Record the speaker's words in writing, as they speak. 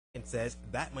and says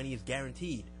that money is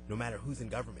guaranteed no matter who's in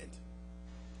government.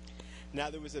 Now,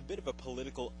 there was a bit of a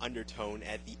political undertone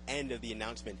at the end of the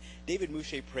announcement. David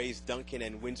Mouche praised Duncan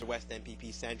and Windsor West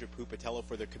MPP Sandra Pupatello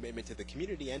for their commitment to the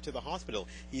community and to the hospital.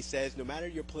 He says no matter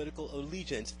your political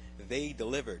allegiance, they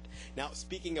delivered. Now,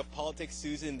 speaking of politics,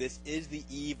 Susan, this is the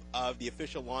eve of the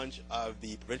official launch of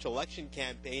the provincial election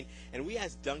campaign, and we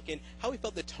asked Duncan how he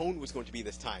felt the tone was going to be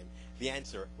this time. The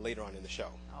answer later on in the show.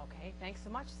 Okay, thanks so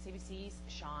much, CBC's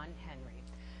Sean Henry.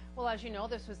 Well, as you know,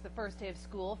 this was the first day of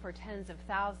school for tens of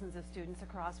thousands of students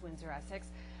across Windsor, Essex.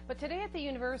 But today at the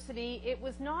university, it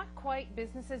was not quite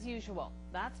business as usual.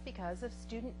 That's because of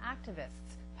student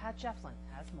activists. Pat Jefflin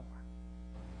has more.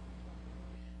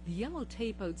 The yellow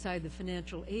tape outside the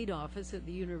financial aid office at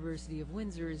the University of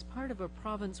Windsor is part of a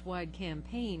province-wide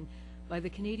campaign by the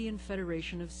Canadian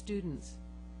Federation of Students.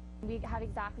 We had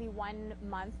exactly 1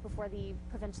 month before the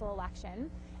provincial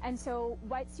election, and so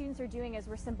what students are doing is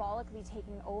we're symbolically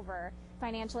taking over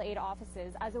financial aid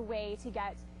offices as a way to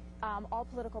get all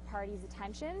political parties'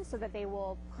 attention so that they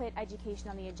will put education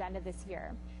on the agenda this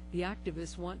year. The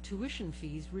activists want tuition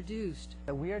fees reduced.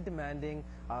 We are demanding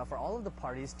for all of the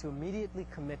parties to immediately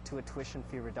commit to a tuition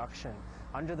fee reduction.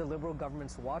 Under the Liberal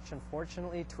government's watch,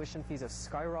 unfortunately, tuition fees have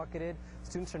skyrocketed.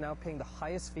 Students are now paying the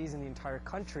highest fees in the entire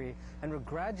country, and we're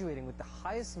graduating with the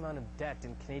highest amount of debt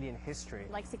in Canadian history.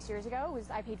 Like 6 years ago,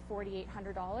 I paid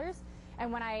 $4,800,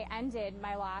 and when I ended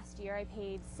my last year, I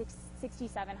paid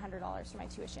 $6,700 for my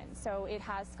tuition. So it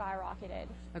has skyrocketed.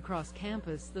 Across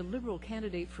campus, the Liberal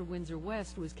candidate for Windsor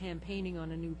West was campaigning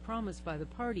on a new promise by the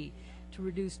party to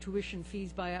reduce tuition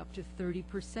fees by up to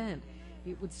 30%.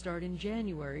 It would start in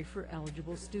January for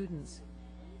eligible students.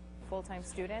 Full-time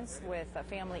students with a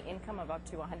family income of up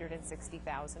to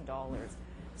 $160,000.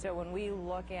 So when we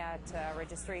look at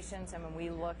registrations and when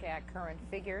we look at current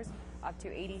figures, up to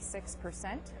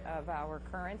 86% of our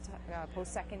current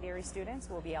post-secondary students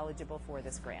will be eligible for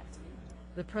this grant.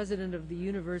 The president of the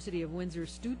University of Windsor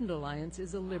Student Alliance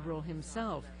is a Liberal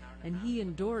himself, and he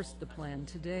endorsed the plan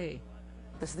today.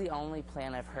 This is the only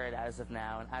plan I've heard as of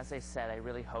now, and as I said, I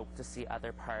really hope to see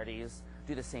other parties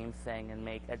do the same thing and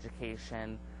make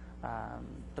education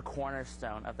the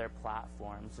cornerstone of their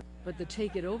platforms. But the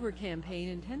Take It Over campaign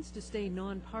intends to stay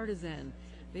nonpartisan.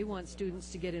 They want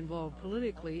students to get involved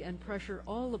politically and pressure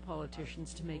all the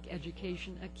politicians to make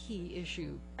education a key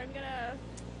issue. I'm going to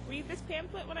read this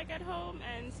pamphlet when I get home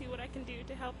and see what I can do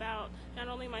to help out not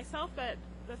only myself but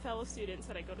the fellow students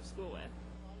that I go to school with.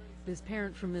 This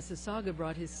parent from Mississauga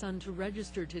brought his son to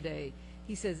register today.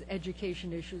 He says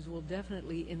education issues will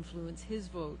definitely influence his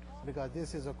vote. Because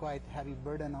this is a quite heavy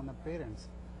burden on the parents.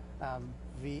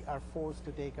 We are forced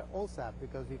to take an OSAP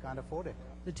because we can't afford it.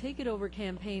 The Take It Over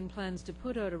campaign plans to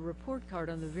put out a report card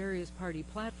on the various party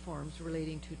platforms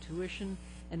relating to tuition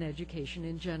and education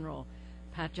in general.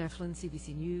 Pat Jefflin,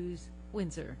 CBC News,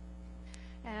 Windsor.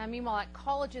 And meanwhile, at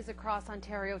colleges across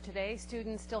Ontario today,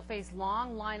 students still face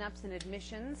long lineups in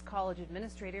admissions. College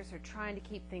administrators are trying to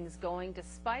keep things going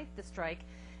despite the strike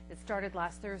that started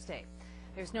last Thursday.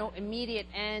 There's no immediate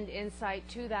end in sight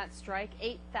to that strike.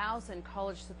 8,000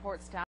 college support staff